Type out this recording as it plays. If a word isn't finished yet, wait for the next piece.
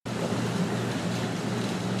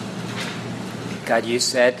God, you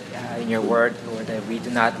said in your word, Lord, that we do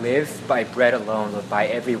not live by bread alone, but by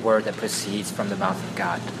every word that proceeds from the mouth of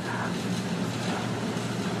God.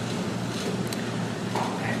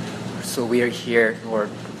 So we are here, Lord,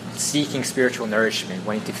 seeking spiritual nourishment,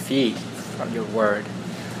 wanting to feed from your word.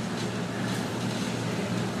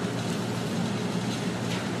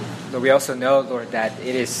 Lord, we also know, Lord, that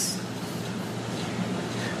it is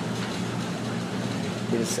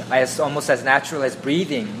as almost as natural as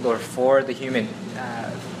breathing, Lord, for the human,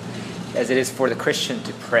 as it is for the Christian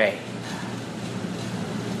to pray.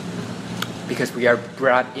 Because we are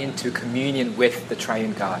brought into communion with the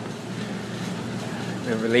triune God,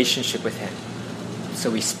 a relationship with Him.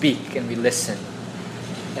 So we speak and we listen.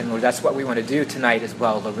 And Lord, that's what we want to do tonight as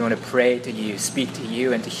well. Lord, we want to pray to you, speak to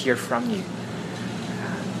you, and to hear from you.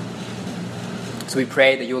 So we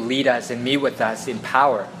pray that you'll lead us and meet with us in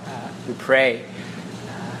power. We pray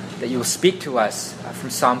that you will speak to us from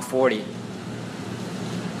Psalm 40,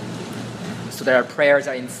 so that our prayers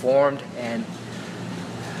are informed and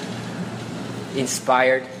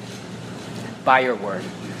inspired by your word.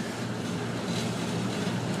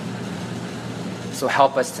 So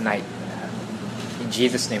help us tonight. In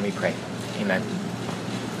Jesus' name we pray. Amen.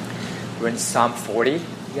 We're in Psalm 40, you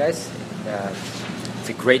guys. It's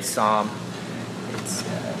a great psalm.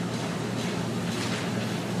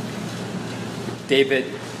 David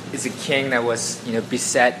is a king that was,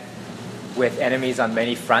 beset with enemies on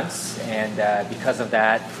many fronts, and because of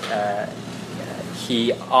that,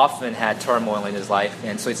 he often had turmoil in his life.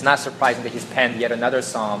 And so it's not surprising that he's penned yet another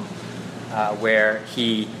psalm where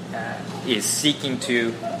he is seeking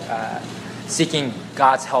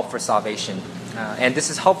God's help for salvation. And this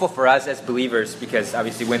is helpful for us as believers, because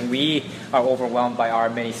obviously when we are overwhelmed by our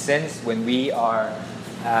many sins, when we are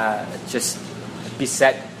just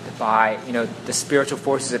beset by the spiritual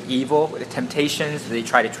forces of evil, the temptations, they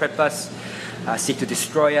try to trip us, seek to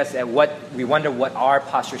destroy us, and we wonder what our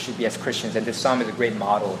posture should be as Christians. And this psalm is a great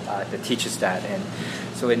model that teaches that. And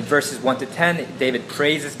so in verses 1 to 10, David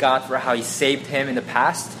praises God for how He saved him in the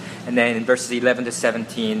past. And then in verses 11 to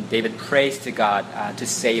 17, David prays to God to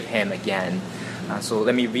save him again. So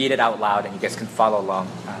let me read it out loud, and you guys can follow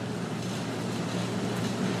along.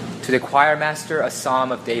 To the choir master, a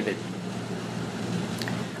psalm of David.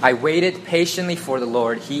 I waited patiently for the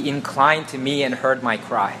Lord. He inclined to me and heard my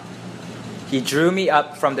cry. He drew me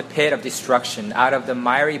up from the pit of destruction, out of the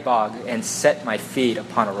miry bog, and set my feet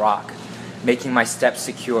upon a rock, making my steps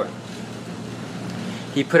secure.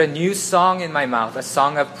 He put a new song in my mouth, a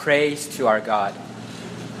song of praise to our God.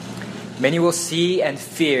 Many will see and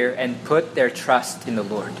fear and put their trust in the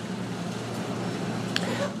Lord.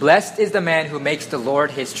 Blessed is the man who makes the Lord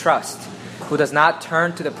his trust, who does not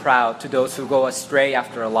turn to the proud, to those who go astray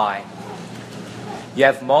after a lie. You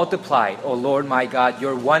have multiplied, O Lord my God,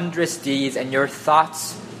 your wondrous deeds and your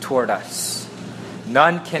thoughts toward us.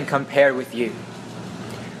 None can compare with you.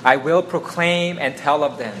 I will proclaim and tell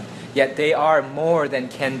of them, yet they are more than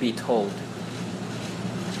can be told.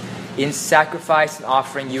 In sacrifice and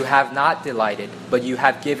offering you have not delighted, but you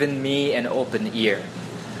have given me an open ear.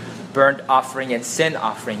 Burnt offering and sin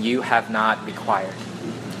offering you have not required.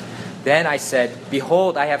 Then I said,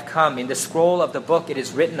 Behold, I have come. In the scroll of the book it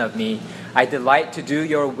is written of me, I delight to do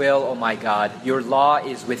your will, O my God. Your law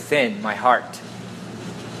is within my heart.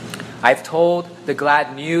 I have told the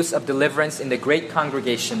glad news of deliverance in the great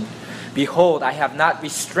congregation. Behold, I have not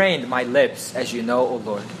restrained my lips, as you know, O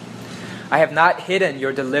Lord. I have not hidden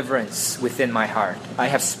your deliverance within my heart. I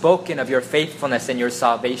have spoken of your faithfulness and your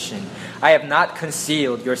salvation. I have not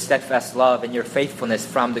concealed your steadfast love and your faithfulness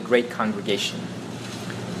from the great congregation.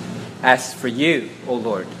 As for you, O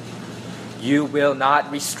Lord, you will not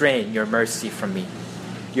restrain your mercy from me.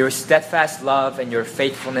 Your steadfast love and your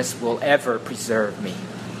faithfulness will ever preserve me.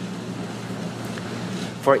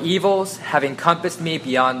 For evils have encompassed me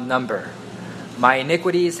beyond number. My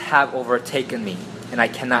iniquities have overtaken me, and I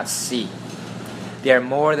cannot see. They are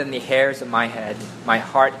more than the hairs of my head. My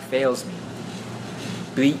heart fails me.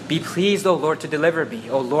 Be pleased, O Lord, to deliver me.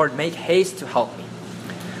 O Lord, make haste to help me.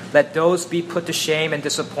 Let those be put to shame and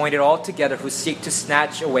disappointed altogether who seek to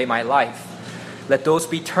snatch away my life. Let those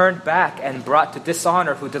be turned back and brought to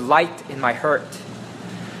dishonor who delight in my hurt.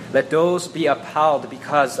 Let those be appalled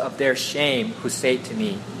because of their shame who say to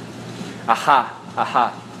me, Aha,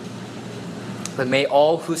 aha. But may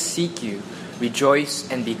all who seek you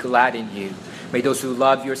rejoice and be glad in you. May those who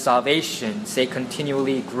love your salvation say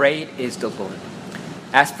continually, Great is the Lord.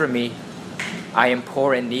 As for me, I am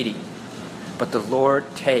poor and needy, but the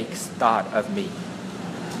Lord takes thought of me.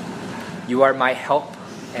 You are my help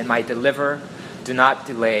and my deliverer. Do not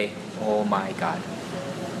delay, oh my God.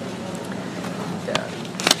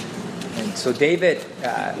 And So David,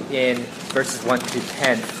 in verses 1 to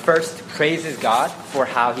 10, first praises God for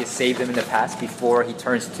how he saved him in the past before he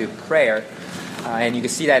turns to prayer. And you can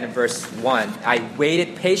see that in verse 1. I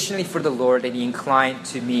waited patiently for the Lord, and he inclined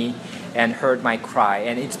to me and heard my cry.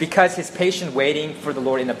 And it's because his patient waiting for the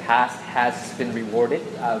Lord in the past has been rewarded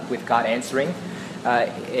with God answering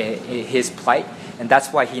his plight. And that's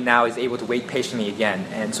why he now is able to wait patiently again.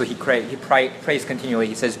 And so he prays continually.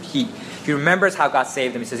 He says he remembers how God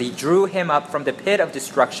saved him. He says, he drew him up from the pit of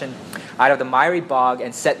destruction, out of the miry bog,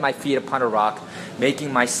 and set my feet upon a rock,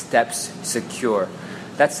 making my steps secure.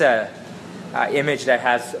 That's a image that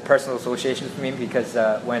has personal association for me because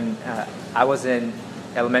when I was in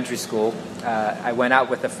elementary school, I went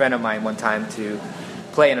out with a friend of mine one time to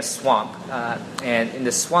play in a swamp. And in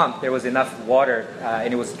the swamp, there was enough water,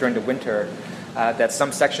 and it was during the winter, that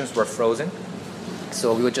some sections were frozen.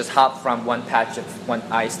 So we would just hop from one patch of one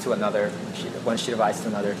ice to another, one sheet of ice to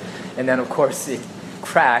another. And then, of course, it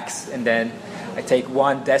cracks, and then I take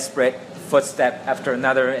one desperate footstep after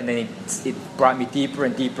another, and then it brought me deeper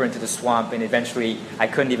and deeper into the swamp, and eventually I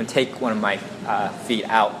couldn't even take one of my feet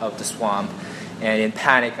out of the swamp. And in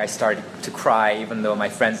panic, I started to cry, even though my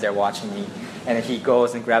friend's there watching me. And then he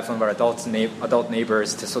goes and grabs one of our adult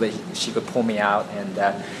neighbors so that she could pull me out.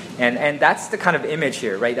 And that's the kind of image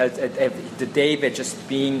here, right? The David just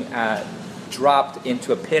being dropped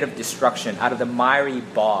into a pit of destruction out of the miry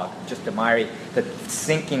bog, the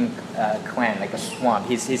sinking clan, like a swamp.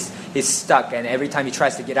 He's stuck, and every time he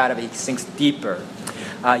tries to get out of it, he sinks deeper.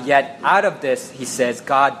 Yet out of this, he says,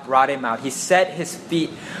 God brought him out. He set his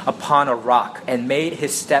feet upon a rock and made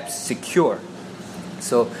his steps secure.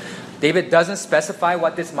 So David doesn't specify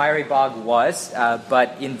what this miry bog was,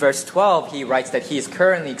 but in verse 12, he writes that he is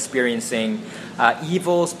currently experiencing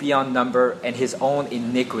evils beyond number and his own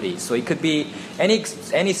iniquity. So it could be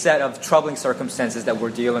any set of troubling circumstances that we're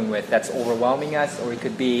dealing with that's overwhelming us, or it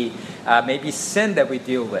could be maybe sin that we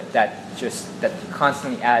deal with that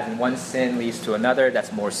constantly adds, and one sin leads to another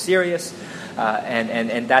that's more serious.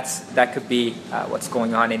 And that could be what's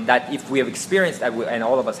going on. And that if we have experienced that, and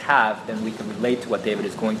all of us have, then we can relate to what David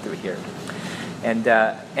is going through here.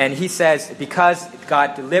 And he says, because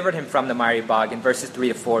God delivered him from the miry bog, in verses 3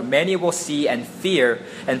 to 4, many will see and fear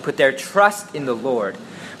and put their trust in the Lord.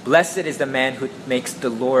 Blessed is the man who makes the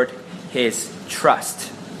Lord his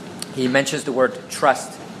trust. He mentions the word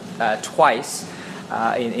trust twice.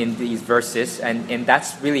 In these verses, and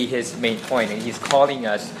that's really his main point. And he's calling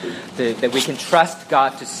us that we can trust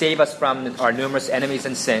God to save us from our numerous enemies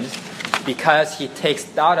and sins because he takes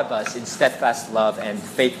thought of us in steadfast love and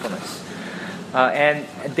faithfulness. And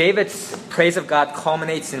David's praise of God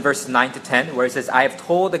culminates in verses 9 to 10, where he says, I have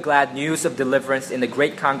told the glad news of deliverance in the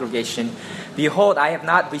great congregation. Behold, I have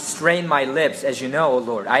not restrained my lips, as you know, O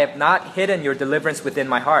Lord. I have not hidden your deliverance within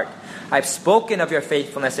my heart. I have spoken of your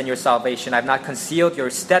faithfulness and your salvation. I have not concealed your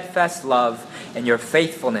steadfast love and your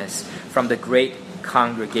faithfulness from the great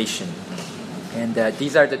congregation. And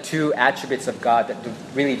these are the two attributes of God,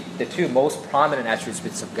 really the two most prominent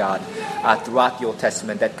attributes of God throughout the Old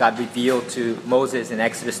Testament that God revealed to Moses in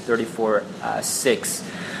Exodus 34:6.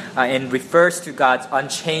 And refers to God's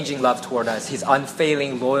unchanging love toward us, his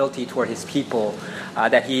unfailing loyalty toward his people,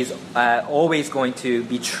 that he's always going to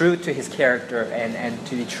be true to his character and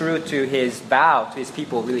to be true to his vow to his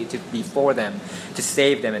people, really to be for them, to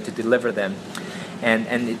save them and to deliver them.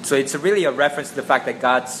 So it's really a reference to the fact that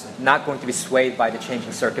God's not going to be swayed by the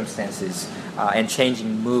changing circumstances and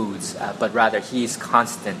changing moods, but rather he's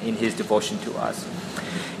constant in his devotion to us.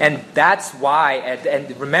 And that's why,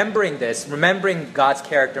 and remembering this, remembering God's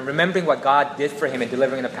character, and remembering what God did for him in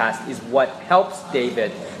delivering in the past is what helps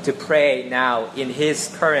David to pray now in his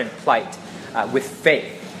current plight with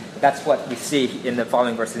faith. That's what we see in the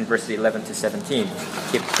following verses, in verses 11 to 17.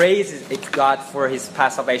 He praises God for his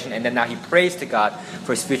past salvation, and then now he prays to God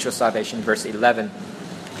for his future salvation in verse 11.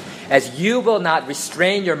 As you will not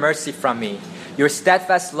restrain your mercy from me, your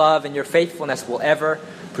steadfast love and your faithfulness will ever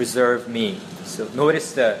preserve me. So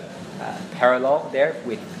notice the parallel there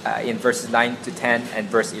with in verses 9 to 10 and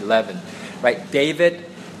verse 11. Right? David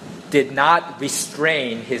did not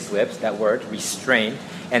restrain his lips, that word, restrain.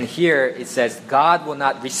 And here it says, God will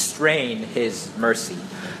not restrain his mercy.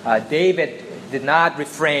 David did not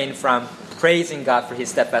refrain from praising God for his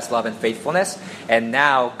steadfast love and faithfulness. And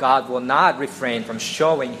now God will not refrain from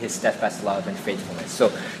showing his steadfast love and faithfulness.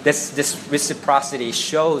 So this reciprocity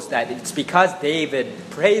shows that it's because David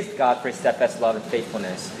praised God for his steadfast love and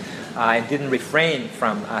faithfulness and didn't refrain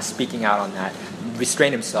from speaking out on that,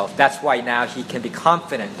 restrain himself. That's why now he can be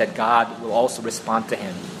confident that God will also respond to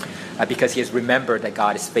him because he has remembered that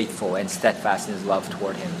God is faithful and steadfast in his love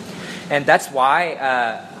toward him. And that's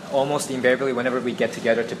why almost invariably, whenever we get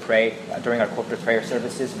together to pray during our corporate prayer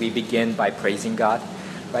services, we begin by praising God,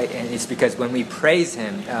 right? And it's because when we praise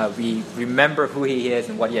Him, we remember who He is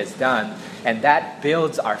and what He has done, and that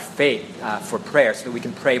builds our faith for prayer, so that we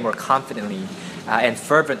can pray more confidently and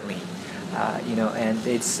fervently. And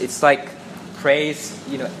it's like praise,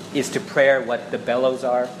 is to prayer what the bellows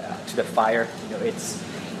are to the fire.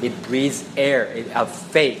 It breathes air of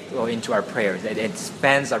faith into our prayers. It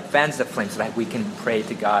fans the flame so that we can pray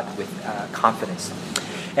to God with confidence.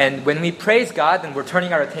 And when we praise God, then we're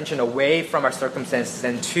turning our attention away from our circumstances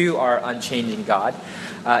and to our unchanging God.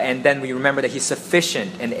 And then we remember that He's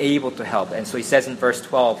sufficient and able to help. And so He says in verse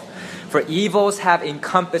 12, "For evils have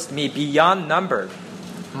encompassed me beyond number.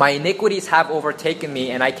 My iniquities have overtaken me,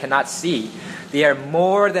 and I cannot see. They are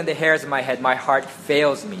more than the hairs of my head. My heart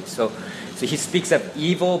fails me." So He speaks of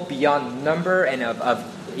evil beyond number and of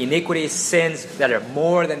iniquity, sins that are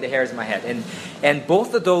more than the hairs of my head. And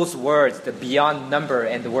both of those words, the beyond number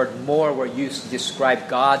and the word more, were used to describe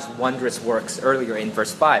God's wondrous works earlier in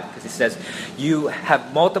verse 5. Because it says, "You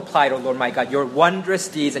have multiplied, O Lord my God, your wondrous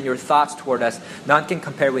deeds and your thoughts toward us. None can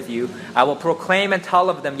compare with you. I will proclaim and tell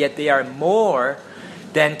of them, yet they are more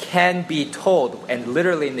than can be told." And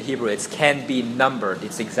literally in the Hebrew, it's can be numbered.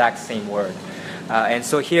 It's the exact same word. And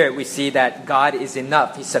so here we see that God is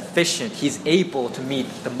enough. He's sufficient. He's able to meet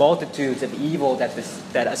the multitudes of evil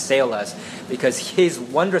that assail us, because His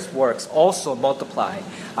wondrous works also multiply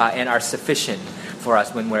and are sufficient for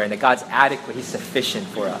us when we're in it. God's adequate. He's sufficient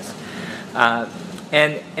for us.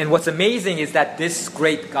 And what's amazing is that this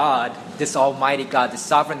great God, this almighty God, this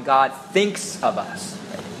sovereign God, thinks of us.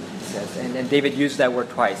 And David used that word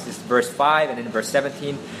twice. This is verse 5, and then in verse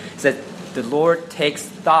 17 it says, "The Lord takes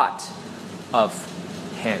thought of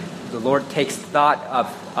Him." The Lord takes thought of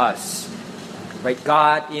us. Right?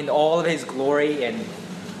 God, in all of His glory and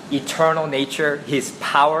eternal nature, His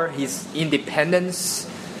power, His independence,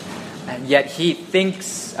 and yet He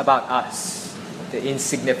thinks about us, the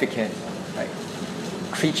insignificant, right,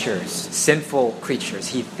 creatures, sinful creatures.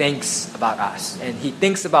 He thinks about us, and He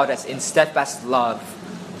thinks about us in steadfast love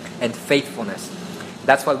and faithfulness.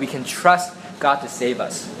 That's why we can trust God to save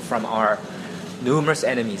us from our numerous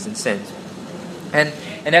enemies and sins.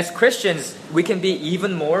 And as Christians, we can be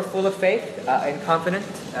even more full of faith and confident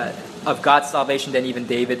of God's salvation than even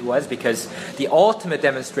David was, because the ultimate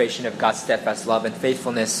demonstration of God's steadfast love and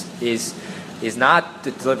faithfulness is not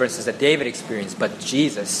the deliverances that David experienced, but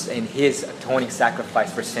Jesus and His atoning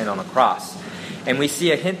sacrifice for sin on the cross. And we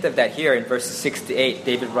see a hint of that here in verses 6 to 8.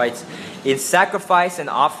 David writes, "In sacrifice and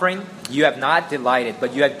offering you have not delighted,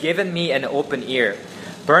 but you have given me an open ear.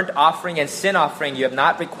 Burnt offering and sin offering you have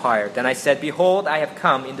not required. Then I said, Behold, I have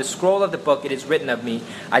come. In the scroll of the book it is written of me,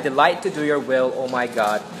 I delight to do your will, O my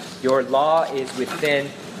God. Your law is within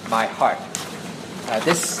my heart."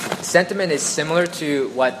 This sentiment is similar to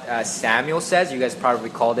what Samuel says. You guys probably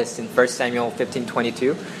recall this in 1 Samuel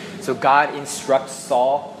 15:22. So God instructs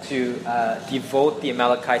Saul to devote the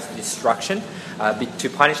Amalekites to destruction, to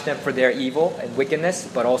punish them for their evil and wickedness,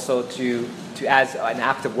 but also to as an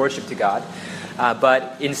act of worship to God.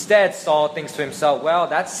 But instead, Saul thinks to himself, well,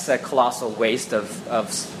 that's a colossal waste of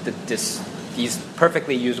these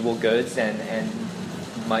perfectly usable goods and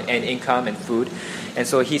income and food. And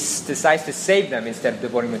so he decides to save them instead of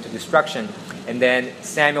devoting them to destruction. And then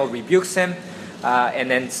Samuel rebukes him. And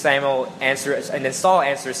then Saul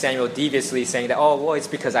answers Samuel deviously, saying that, "Oh, well, it's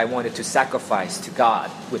because I wanted to sacrifice to God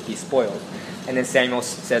with these spoils." And then Samuel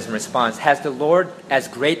says in response, "Has the Lord as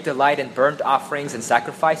great delight in burnt offerings and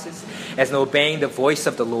sacrifices as in obeying the voice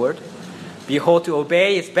of the Lord? Behold, to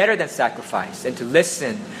obey is better than sacrifice, and to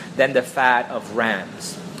listen than the fat of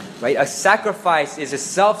rams." Right? A sacrifice is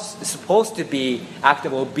supposed to be act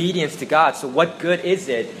of obedience to God. So what good is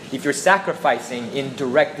it if you're sacrificing in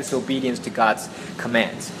direct disobedience to God's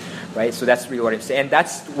commands? Right? So that's really what I'm saying. And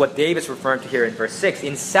that's what David's referring to here in verse 6.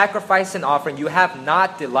 "In sacrifice and offering you have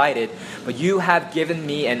not delighted, but you have given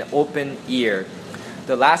me an open ear."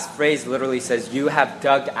 The last phrase literally says, "You have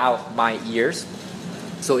dug out my ears."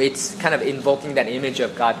 So it's kind of invoking that image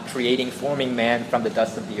of God forming man from the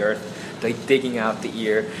dust of the earth, like digging out the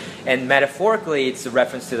ear. And metaphorically, it's a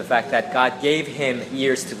reference to the fact that God gave him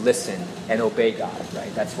ears to listen and obey God.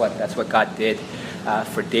 Right? That's what God did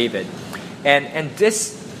for David. And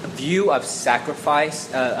this view of sacrifice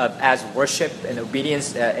as worship and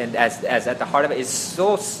obedience and as at the heart of it is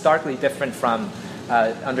so starkly different from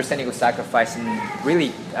understanding of sacrifice in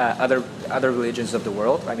really other religions of the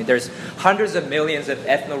world. I mean, there's hundreds of millions of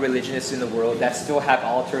ethno-religionists in the world that still have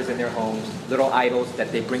altars in their homes, little idols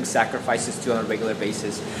that they bring sacrifices to on a regular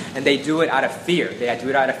basis, and they do it out of fear. They do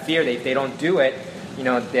it out of fear. If they don't do it,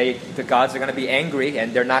 the gods are going to be angry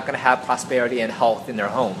and they're not going to have prosperity and health in their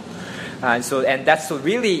home. So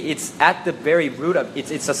really it's at the very root of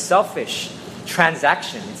it's a selfish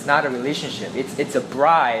transaction. It's not a relationship. It's a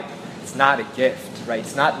bribe. It's not a gift, right?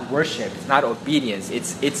 It's not worship. It's not obedience.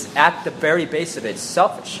 It's at the very base of it. It's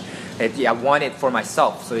selfish. I want it for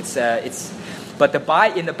myself. So But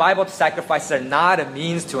in the Bible, the sacrifices are not a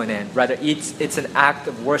means to an end. Rather, it's an act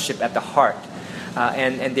of worship at the heart.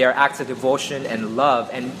 And they are acts of devotion and love.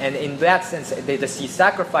 And in that sense, the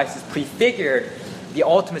sacrifices prefigured the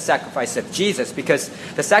ultimate sacrifice of Jesus, because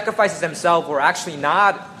the sacrifices themselves were actually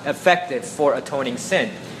not effective for atoning sin.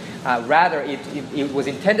 Rather, it was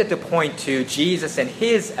intended to point to Jesus and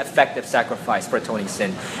his effective sacrifice for atoning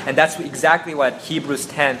sin. And that's exactly what Hebrews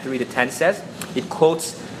 10, 3-10 says. It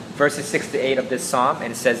quotes verses 6-8 of this psalm,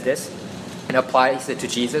 and it says this, and applies it to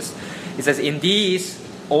Jesus. It says, in these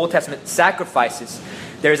Old Testament sacrifices,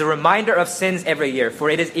 there is a reminder of sins every year, for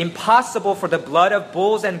it is impossible for the blood of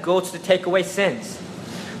bulls and goats to take away sins.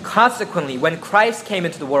 Consequently, when Christ came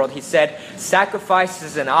into the world, he said,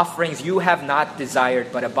 sacrifices and offerings you have not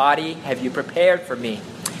desired, but a body have you prepared for me.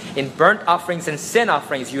 In burnt offerings and sin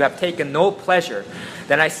offerings you have taken no pleasure.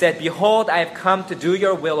 Then I said, behold, I have come to do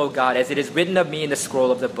your will, O God, as it is written of me in the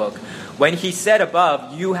scroll of the book. When he said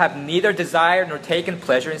above, you have neither desired nor taken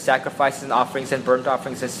pleasure in sacrifices and offerings and burnt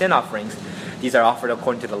offerings and sin offerings. These are offered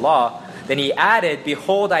according to the law. Then he added,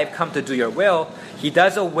 behold, I have come to do your will. He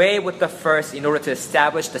does away with the first in order to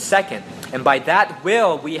establish the second. And by that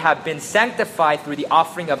will we have been sanctified through the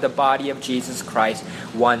offering of the body of Jesus Christ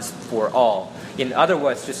once for all. In other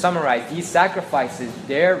words, to summarize, these sacrifices,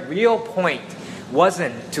 their real point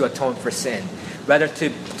wasn't to atone for sin. Rather, to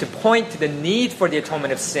point to the need for the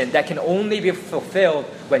atonement of sin that can only be fulfilled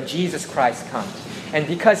when Jesus Christ comes. And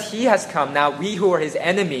because he has come, now we who are his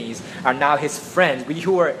enemies are now his friends. We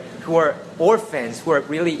who are orphans, who are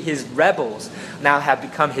really his rebels, now have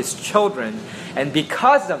become his children. And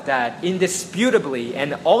because of that, indisputably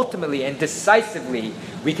and ultimately and decisively,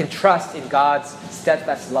 we can trust in God's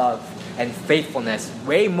steadfast love and faithfulness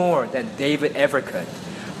way more than David ever could,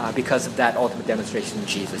 because of that ultimate demonstration in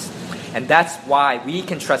Jesus. And that's why we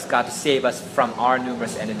can trust God to save us from our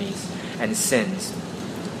numerous enemies and sins,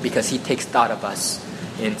 because he takes thought of us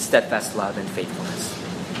in steadfast love and faithfulness.